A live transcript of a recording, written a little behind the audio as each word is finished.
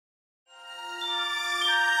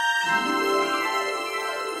Hi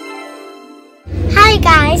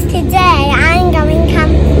guys, today I'm going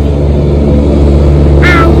camping.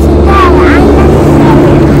 And today I'm going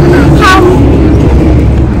to show you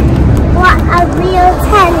what a real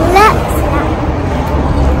tent looks like.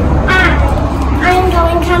 And I'm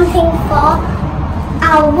going camping for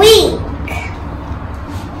a week.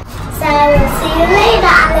 So see you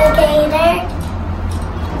later, alligator.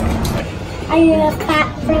 Are you back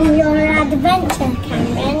from your adventure,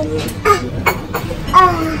 Cameron?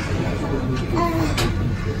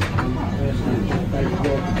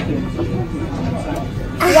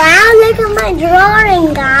 Wow, look at my drawing,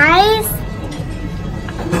 guys.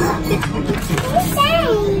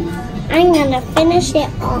 I'm gonna finish it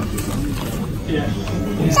off.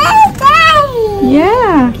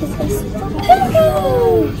 Yeah.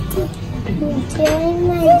 Doing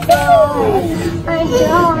my drawing. My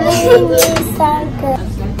drawing is so good.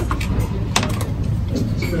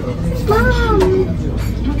 Mom!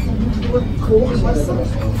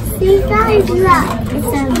 See guys, look.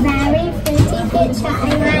 It's a very pretty picture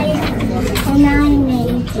and I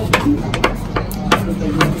made it.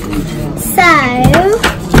 So,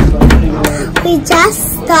 we just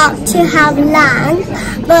stopped to have lunch,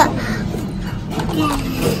 but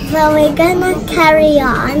we're gonna carry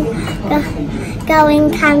on going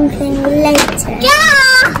camping later. Yeah!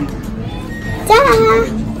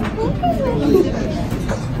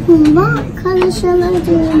 What colour shall I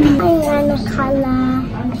do? I'm gonna colour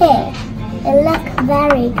here. It looks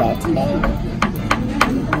very good here.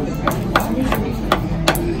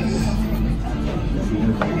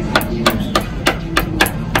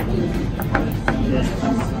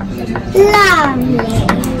 Lovely.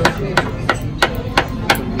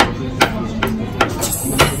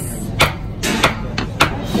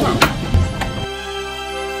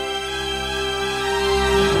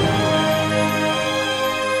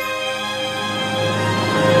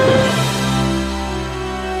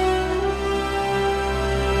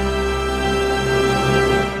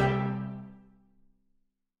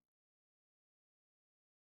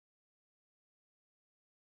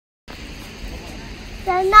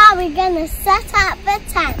 So now we're gonna set up the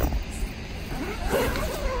tent.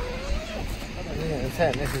 The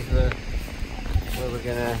tent. This is where we're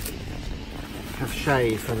gonna have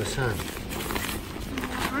shade from the sun.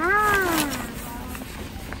 Wow!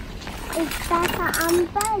 Is that an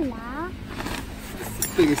umbrella? It's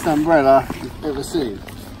the biggest umbrella you've ever seen.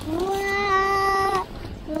 Wow!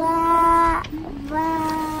 Wow! Wow!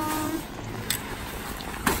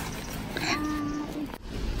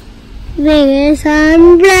 Biggest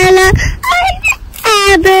umbrella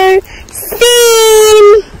I've ever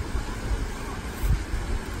seen.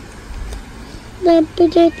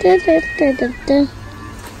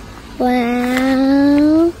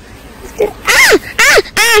 Wow.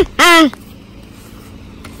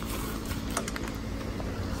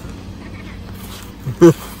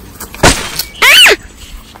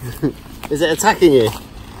 Is it attacking you?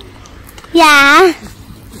 Yeah.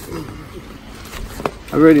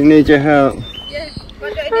 I really need your help. Yeah,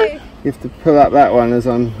 what do I do? You have to pull up that one as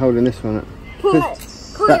I'm holding this one up. Pull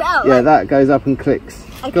it out? Yeah, that goes up and clicks.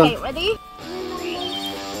 Okay, ready?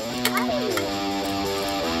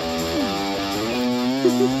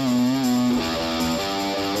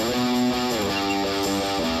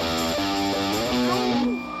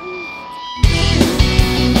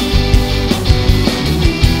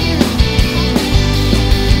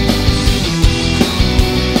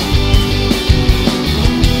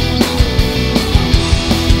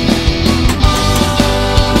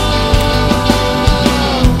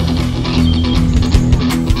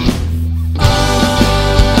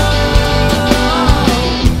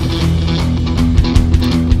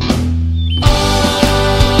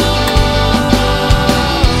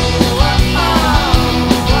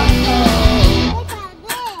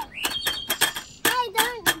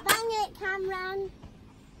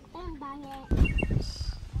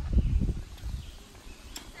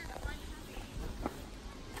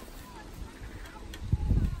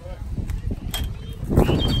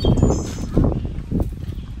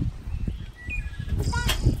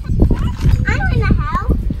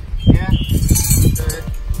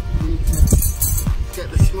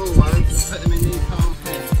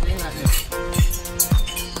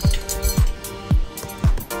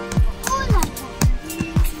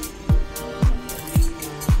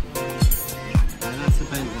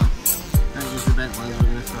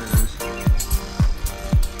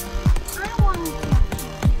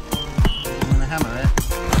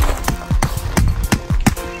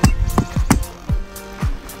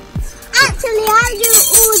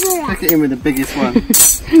 Stick it in with the biggest one.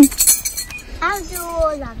 I'll do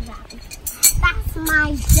all of them. That's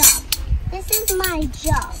my job. This is my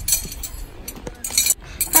job.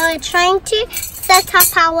 So we're trying to set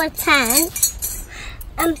up our tent.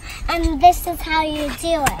 And this is how you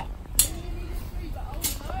do it.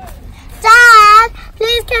 Dad,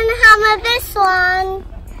 please can you hammer this one?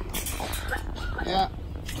 Yeah.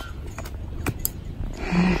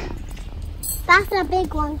 That's a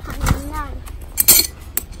big one, Cameron. No.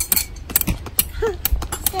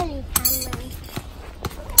 Silly Cameron.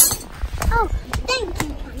 Oh, thank you,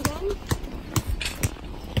 Cameron.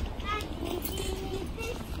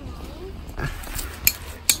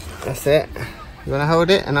 That's it. You want to hold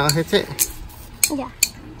it and I'll hit it? Yeah.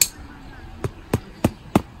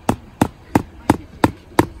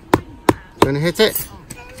 You want to hit it?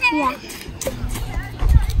 Yeah.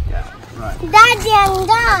 Right. Daddy, I'm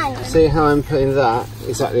done. See how I'm putting that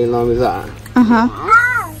exactly in line with that? Uh-huh.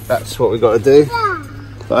 That's what we've got to do.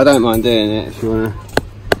 But I don't mind doing it if you want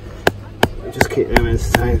to just keep them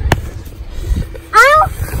entertained. I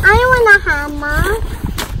want a hammer.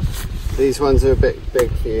 These ones are a bit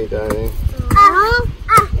big for you, darling.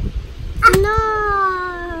 No.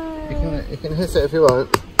 You can hit it if you want,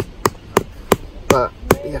 but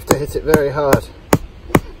you have to hit it very hard.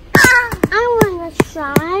 I want to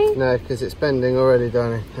try. No, because it's bending already,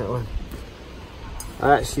 darling, that one.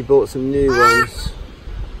 I actually bought some new ones.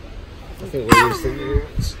 I think we'll use the new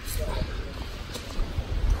ones.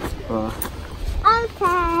 Oh.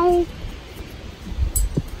 Okay.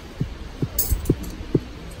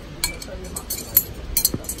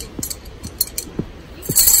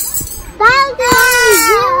 Daddy's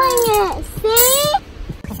doing it, see?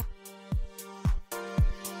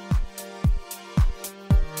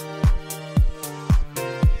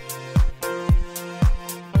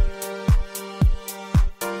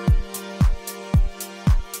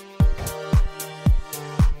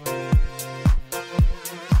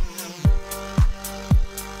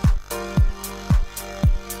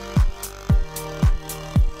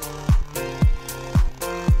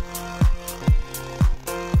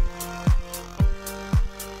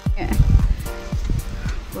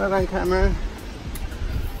 Well done, Cameron.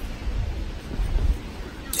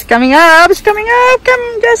 It's coming up, it's coming up.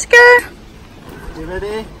 Come, Jessica. You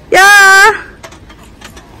ready? Yeah.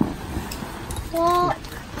 Walk,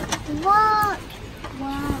 walk,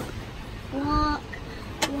 walk, walk,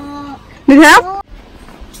 walk. Need help?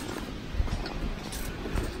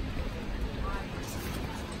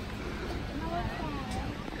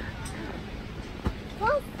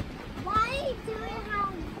 Well, why do we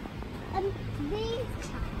have these?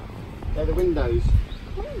 They're the windows.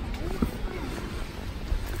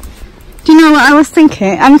 Do you know what I was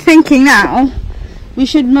thinking? I'm thinking now we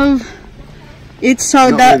should move it so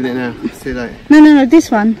Not that... moving it now, it's too late. No,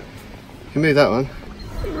 this one. You can move that one.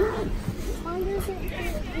 Why does it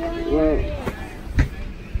Well,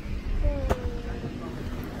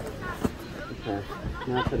 okay,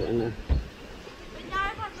 now put it in there.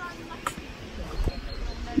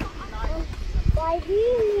 Why do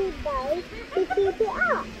you need those to keep it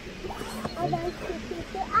up? Are those to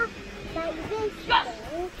keep it up like this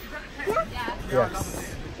thing?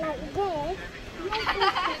 Yes. Like this?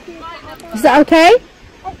 Is that okay?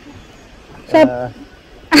 So,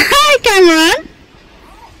 hi, Cameron.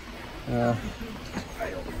 I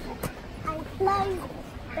close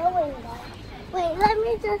the window. Wait, let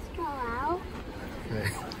me just go out. Okay.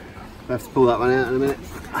 We'll have to pull that one out in a minute.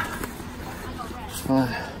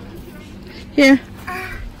 Here.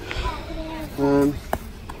 Yeah.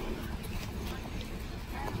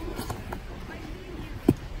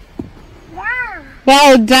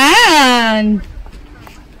 Well done.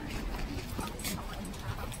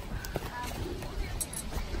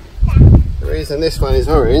 The reason this one is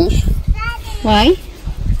orange Why?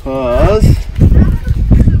 because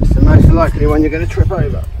it's the most likely one you're going to trip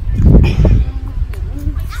over.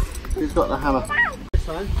 Who's got the hammer? This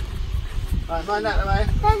one. Right, mind out of the way.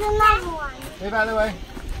 There's another one. Move out of the way.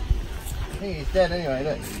 I think he's dead anyway,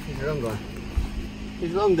 look. He's a long guy.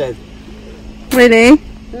 He's long dead. Really?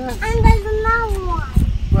 Yeah. And there's another one.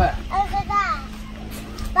 Where? Over there.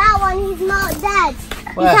 That one, he's not dead.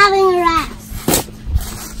 Where? He's having a rest.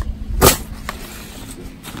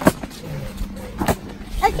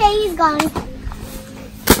 Okay, he's gone.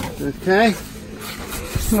 Okay.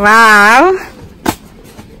 Wow.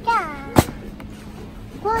 Yeah.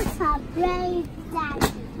 What a brave daddy.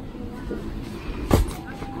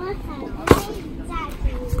 What a brave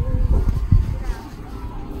daddy.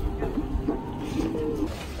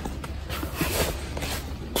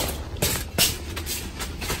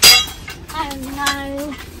 Oh no.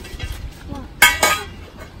 What?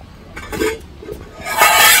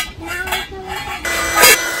 Now it's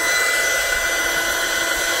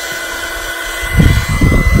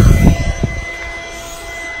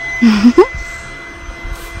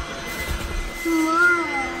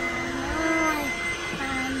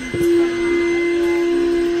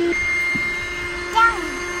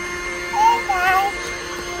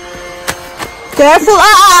Careful!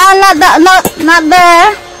 Not that, not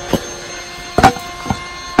there.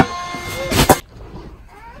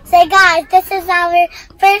 So guys, this is our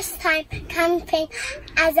first time camping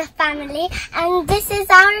as a family, and this is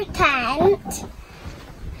our tent.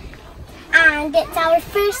 And it's our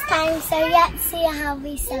first time, so let's see how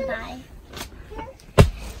we survive.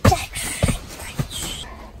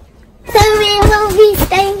 So we will be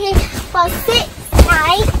staying here for 6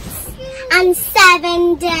 nights and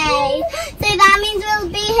 7 days. So that means we'll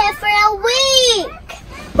be here for a week.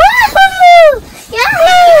 Woohoo!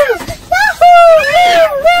 Yahoo! Yahoo!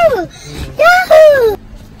 Yahoo!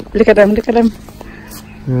 Look at them, look at them.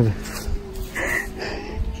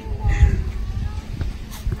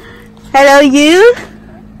 Hello, you.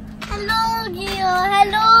 Hello, Gio.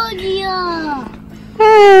 Hello, Gio.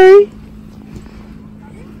 Hey.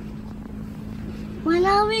 When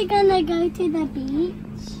are we gonna go to the beach?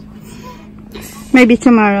 Maybe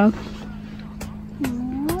tomorrow.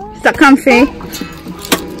 Is that comfy?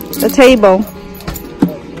 The table.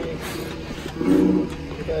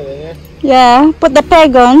 Yeah, put the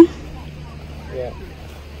peg on. Yeah.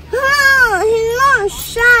 Oh, he's not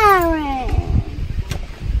sharing.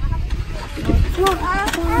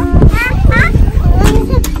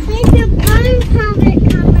 They should both have it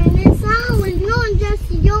coming. It's ours, not just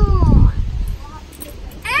yours.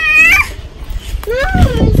 No,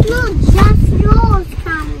 it's not just yours,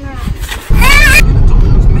 camera.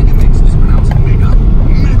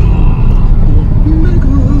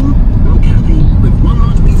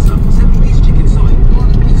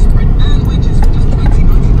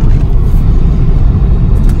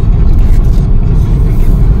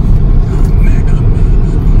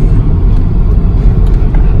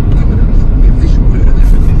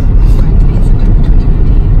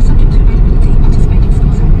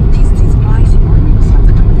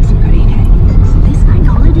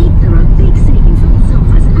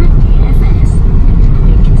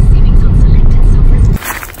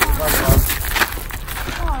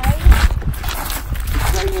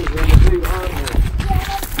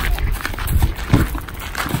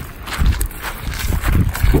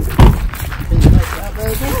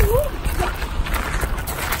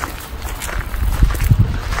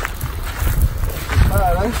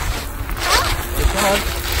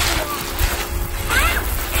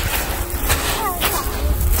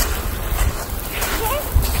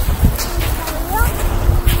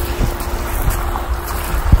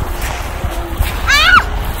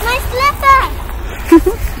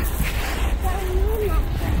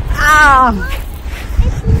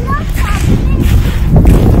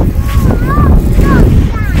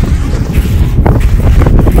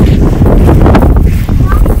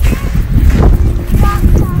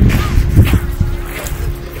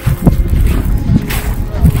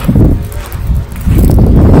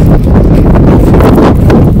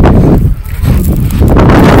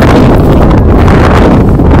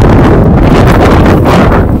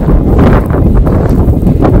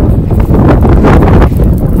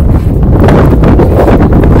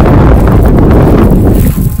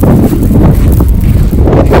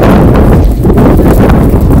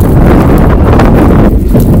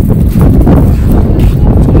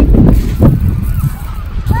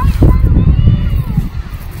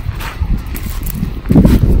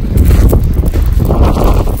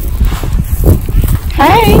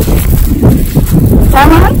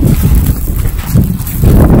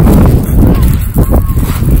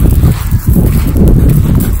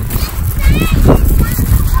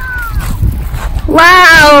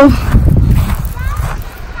 Wow!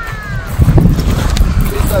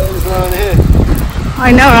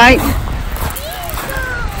 I know, right?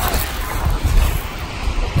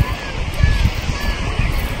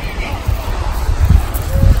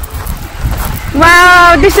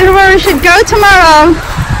 Wow, this is where we should go tomorrow.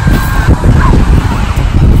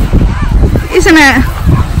 Isn't it?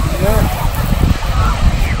 Yeah.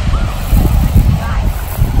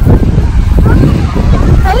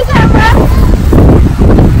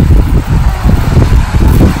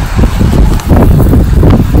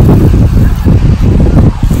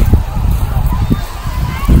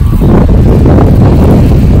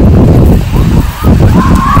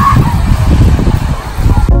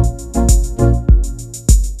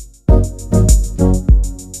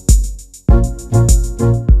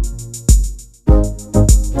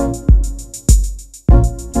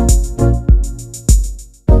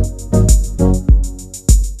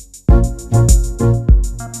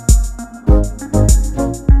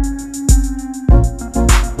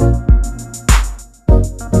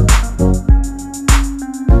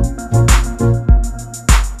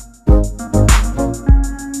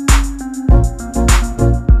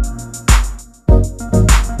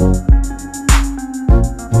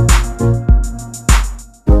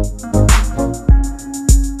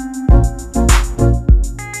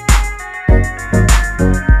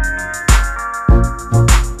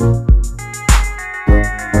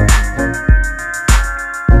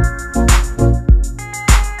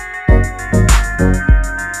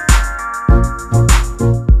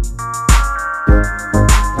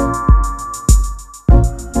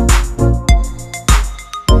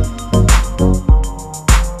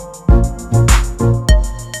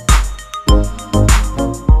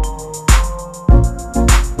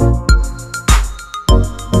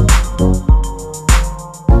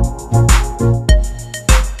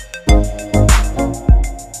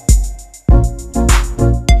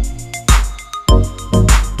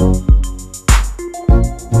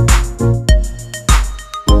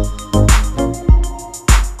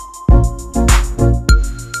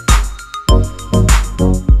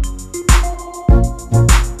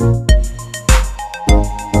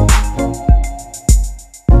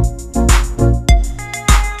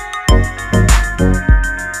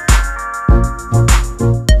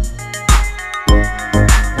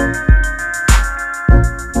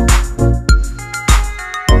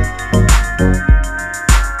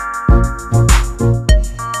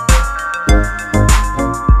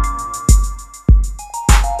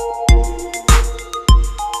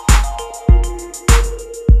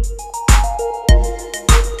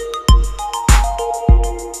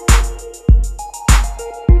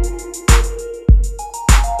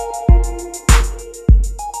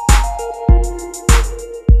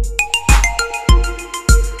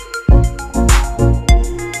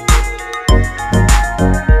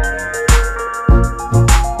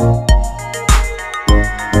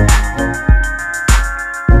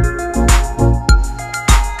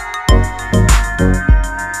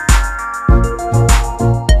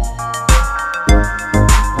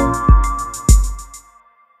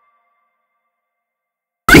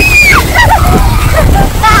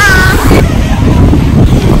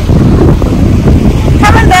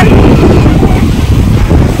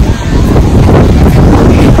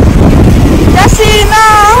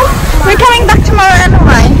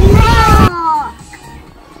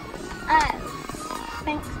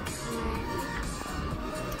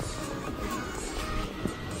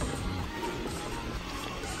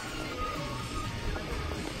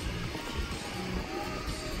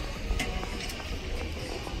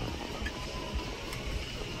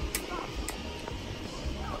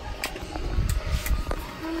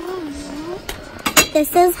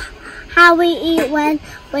 This is how we eat when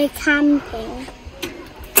we're camping.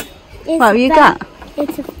 What have you got?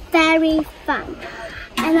 It's very fun.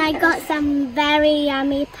 And I got some very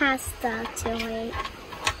yummy pasta to eat.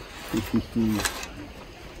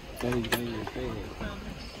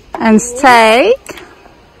 And steak.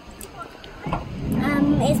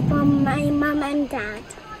 It's from my mum and dad.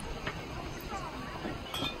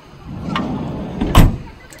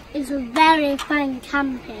 It's very fun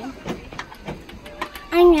camping.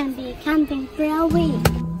 I'm going to be camping for a week.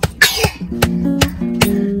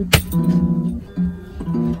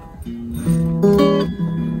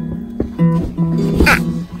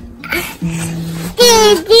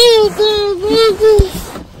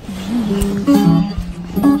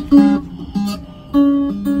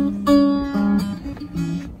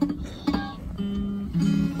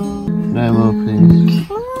 No more, please.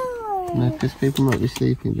 No, because people might be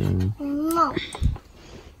sleeping down there. No.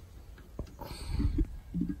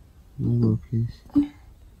 No more, please.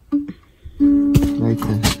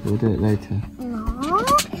 Later. We'll do it later. No.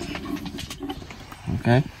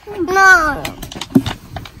 Okay? No.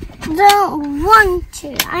 Don't want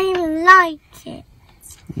to. I like it.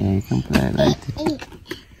 Yeah, you can play it later.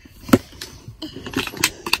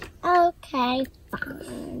 Okay,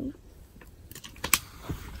 fine.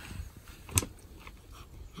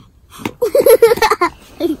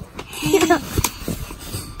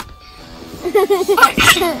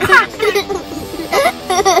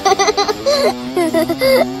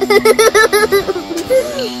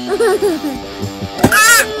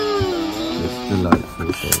 It's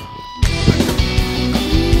delightful.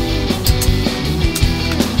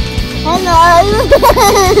 Hello.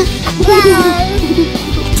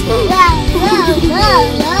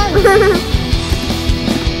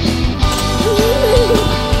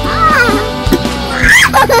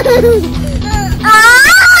 Hello.